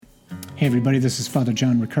Hey everybody, this is Father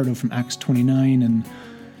John Riccardo from Acts 29, and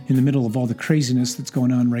in the middle of all the craziness that's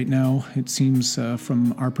going on right now, it seems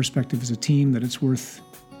from our perspective as a team that it's worth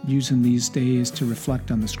using these days to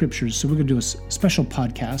reflect on the scriptures. So we're going to do a special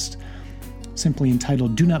podcast simply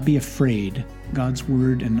entitled, Do Not Be Afraid, God's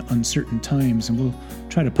Word in Uncertain Times, and we'll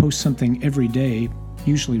try to post something every day,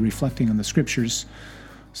 usually reflecting on the scriptures,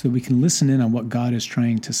 so that we can listen in on what God is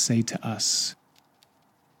trying to say to us.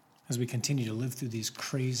 As we continue to live through these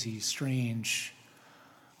crazy, strange,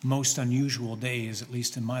 most unusual days, at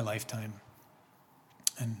least in my lifetime,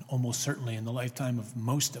 and almost certainly in the lifetime of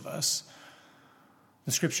most of us,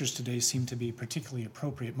 the scriptures today seem to be particularly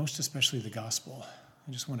appropriate, most especially the gospel.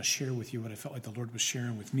 I just want to share with you what I felt like the Lord was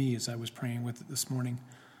sharing with me as I was praying with it this morning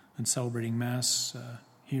and celebrating Mass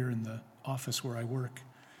here in the office where I work.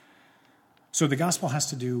 So the gospel has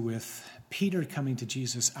to do with Peter coming to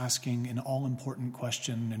Jesus asking an all-important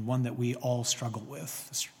question, and one that we all struggle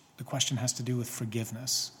with. The question has to do with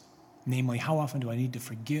forgiveness. Namely, how often do I need to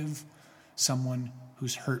forgive someone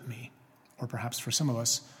who's hurt me? Or perhaps for some of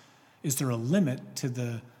us, is there a limit to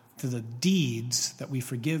the deeds that we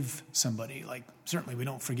forgive somebody? Like, certainly we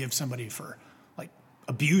don't forgive somebody for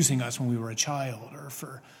abusing us when we were a child, or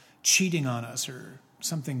for cheating on us, or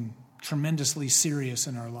something tremendously serious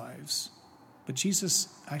in our lives. But Jesus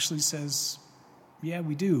actually says, yeah,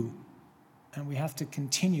 we do. And we have to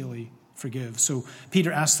continually forgive. So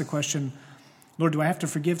Peter asks the question, Lord, do I have to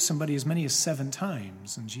forgive somebody as many as 7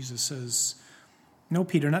 times? And Jesus says, no,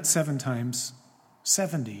 Peter, not 7 times,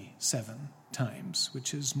 77 times,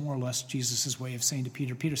 which is more or less Jesus' way of saying to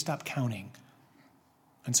Peter, Peter, stop counting.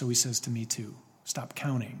 And so he says to me too, stop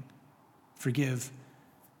counting. Forgive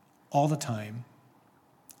all the time,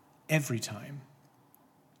 every time,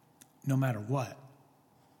 no matter what.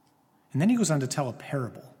 And then he goes on to tell a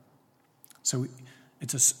parable. So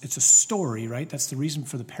it's a story, right? That's the reason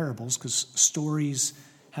for the parables, because stories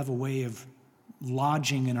have a way of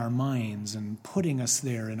lodging in our minds and putting us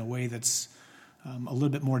there in a way that's a little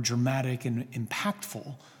bit more dramatic and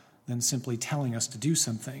impactful than simply telling us to do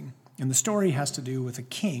something. And the story has to do with a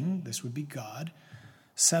king, this would be God,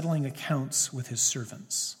 settling accounts with his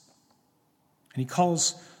servants. And he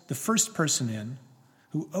calls the first person in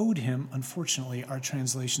who owed him, unfortunately, our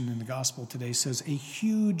translation in the gospel today says a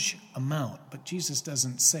huge amount, but Jesus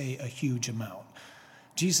doesn't say a huge amount.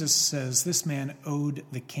 Jesus says this man owed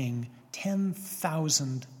the king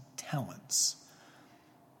 10,000 talents.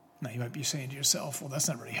 Now, you might be saying to yourself, well, that's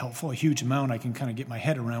not really helpful. A huge amount, I can kind of get my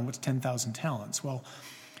head around. What's 10,000 talents? Well,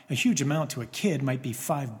 a huge amount to a kid might be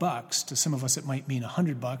 $5. To some of us, it might mean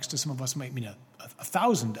 $100. To some of us, it might mean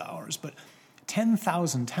 $1,000. But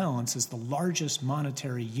 10,000 talents is the largest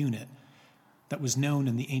monetary unit that was known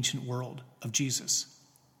in the ancient world of Jesus.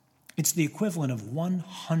 It's the equivalent of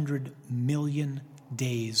 100 million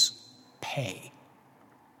days' pay.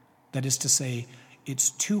 That is to say,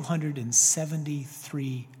 it's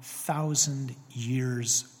 273,000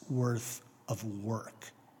 years worth of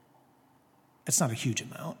work. That's not a huge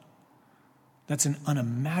amount. That's an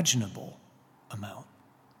unimaginable amount.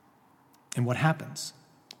 And what happens?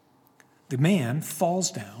 The man falls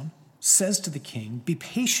down, says to the king, be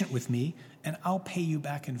patient with me, and I'll pay you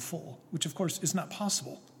back in full, which, of course, is not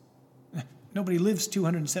possible. Nobody lives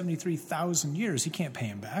 273,000 years. He can't pay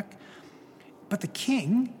him back. But the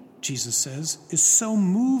king, Jesus says, is so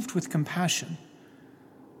moved with compassion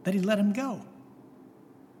that he let him go.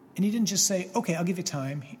 And he didn't just say, okay, I'll give you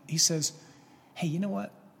time. He says, hey, you know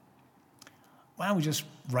what? Why don't we just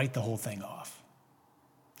write the whole thing off?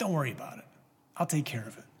 Don't worry about it. I'll take care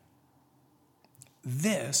of it.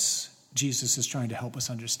 This, Jesus is trying to help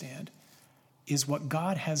us understand, is what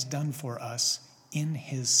God has done for us in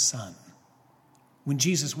his Son. When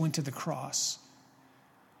Jesus went to the cross,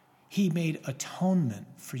 he made atonement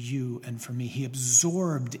for you and for me. He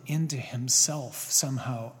absorbed into himself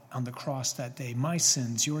somehow on the cross that day my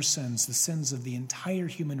sins, your sins, the sins of the entire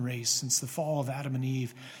human race since the fall of Adam and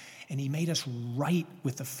Eve, and he made us right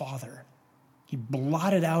with the Father. He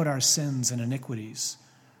blotted out our sins and iniquities.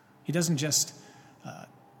 He doesn't just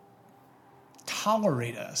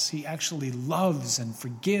tolerate us. He actually loves and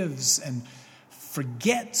forgives and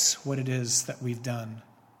forgets what it is that we've done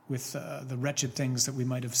with the wretched things that we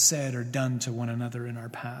might have said or done to one another in our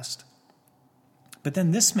past. But then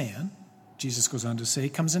this man, Jesus goes on to say,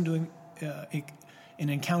 comes into an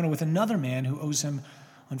encounter with another man who owes him,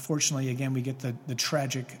 unfortunately, again, we get the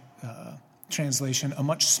tragic translation, a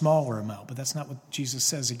much smaller amount. But that's not what Jesus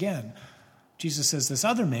says again. Jesus says this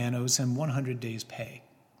other man owes him 100 days' pay,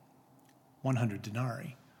 100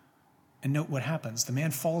 denarii. And note what happens. The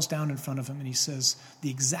man falls down in front of him and he says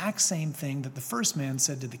the exact same thing that the first man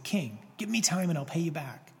said to the king. Give me time and I'll pay you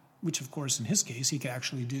back. which, of course, in his case, he could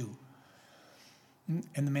actually do.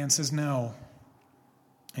 And the man says no,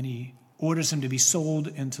 and he orders him to be sold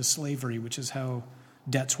into slavery, which is how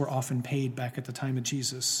debts were often paid back at the time of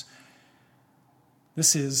Jesus.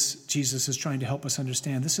 Jesus is trying to help us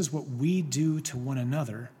understand, this is what we do to one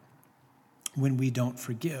another when we don't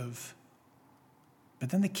forgive. But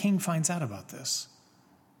then the king finds out about this,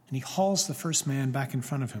 and he hauls the first man back in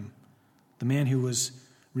front of him, the man who was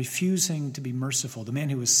refusing to be merciful, the man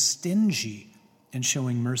who was stingy in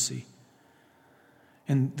showing mercy.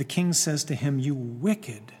 And the king says to him, "You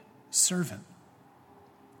wicked servant,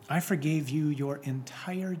 I forgave you your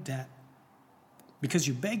entire debt because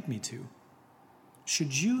you begged me to.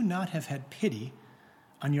 Should you not have had pity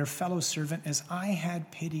on your fellow servant as I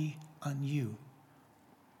had pity on you?"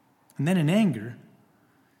 And then in anger,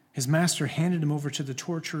 his master handed him over to the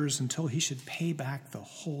torturers until he should pay back the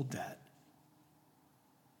whole debt.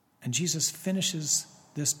 And Jesus finishes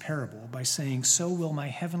this parable by saying, "So will my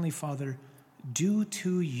heavenly Father do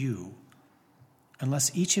to you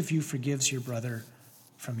unless each of you forgives your brother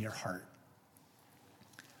from your heart."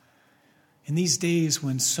 In these days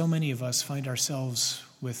when so many of us find ourselves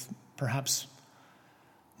with perhaps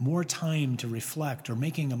more time to reflect or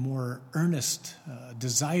making a more earnest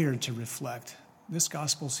desire to reflect, this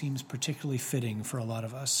gospel seems particularly fitting for a lot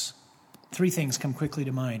of us. 3 things come quickly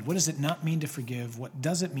to mind. What does it not mean to forgive? What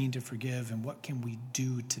does it mean to forgive? And what can we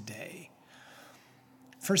do today?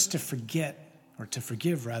 First, to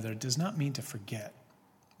forgive rather, does not mean to forget.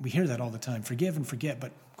 We hear that all the time, forgive and forget,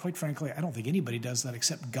 but quite frankly, I don't think anybody does that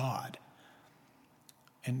except God.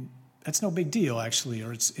 And that's no big deal, actually,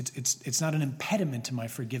 or it's not an impediment to my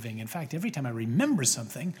forgiving. In fact, every time I remember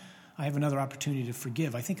something, I have another opportunity to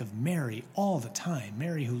forgive. I think of Mary all the time,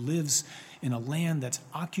 Mary who lives in a land that's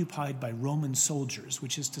occupied by Roman soldiers,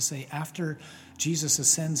 which is to say, after Jesus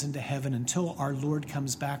ascends into heaven until our Lord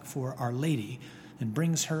comes back for Our Lady and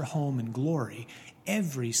brings her home in glory,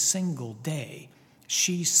 every single day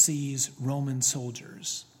she sees Roman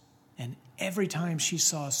soldiers. And every time she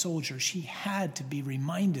saw a soldier, she had to be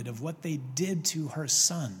reminded of what they did to her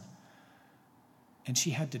son. And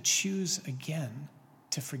she had to choose again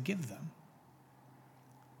to forgive them.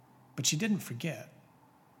 But she didn't forget.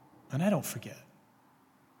 And I don't forget.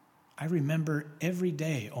 I remember every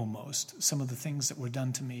day almost some of the things that were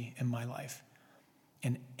done to me in my life.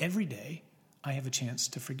 And every day I have a chance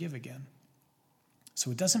to forgive again.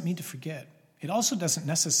 So it doesn't mean to forget. It also doesn't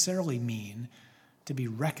necessarily mean to be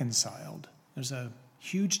reconciled. There's a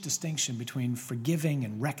huge distinction between forgiving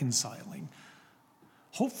and reconciling.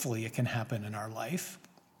 Hopefully it can happen in our life,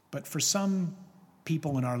 but for some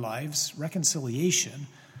people in our lives, reconciliation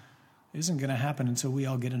isn't going to happen until we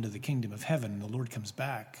all get into the kingdom of heaven and the Lord comes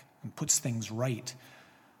back and puts things right.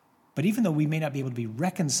 But even though we may not be able to be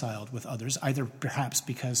reconciled with others, either perhaps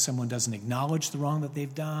because someone doesn't acknowledge the wrong that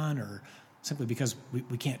they've done or simply because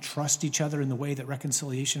we can't trust each other in the way that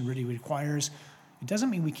reconciliation really requires, it doesn't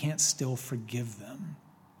mean we can't still forgive them.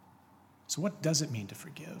 So what does it mean to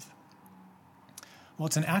forgive? Well,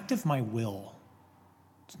 it's an act of my will.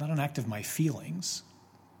 It's not an act of my feelings.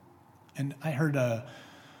 And I heard a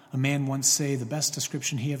man once say the best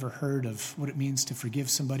description he ever heard of what it means to forgive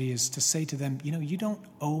somebody is to say to them, you don't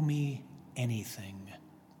owe me anything.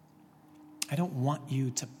 I don't want you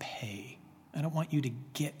to pay. I don't want you to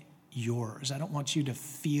get yours. I don't want you to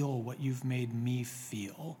feel what you've made me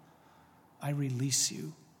feel. I release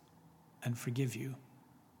you and forgive you.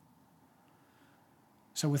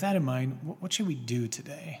 So with that in mind, what should we do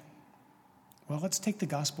today? Well, let's take the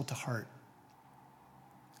gospel to heart.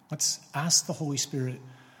 Let's ask the Holy Spirit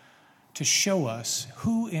to show us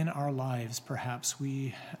who in our lives perhaps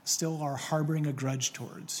we still are harboring a grudge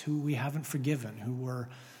towards, who we haven't forgiven, who we're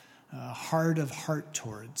hard of heart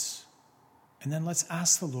towards. And then let's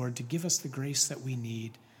ask the Lord to give us the grace that we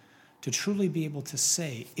need to truly be able to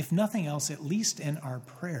say, if nothing else, at least in our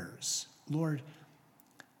prayers, Lord,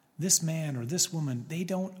 this man or this woman, they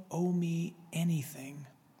don't owe me anything.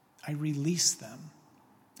 I release them,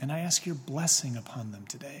 and I ask your blessing upon them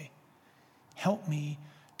today. Help me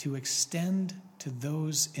to extend to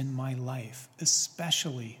those in my life,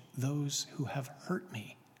 especially those who have hurt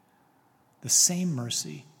me, the same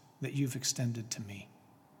mercy that you've extended to me.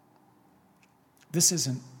 This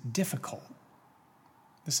isn't difficult.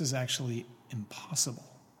 This is actually impossible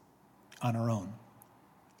on our own.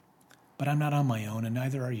 But I'm not on my own, and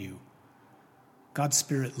neither are you. God's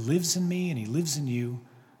Spirit lives in me, and he lives in you,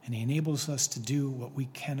 and he enables us to do what we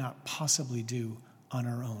cannot possibly do on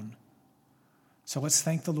our own. So let's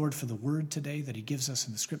thank the Lord for the word today that he gives us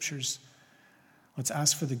in the scriptures. Let's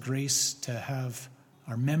ask for the grace to have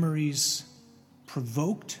our memories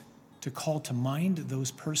provoked to call to mind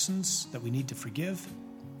those persons that we need to forgive.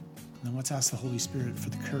 And then let's ask the Holy Spirit for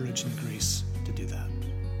the courage and the grace to do that.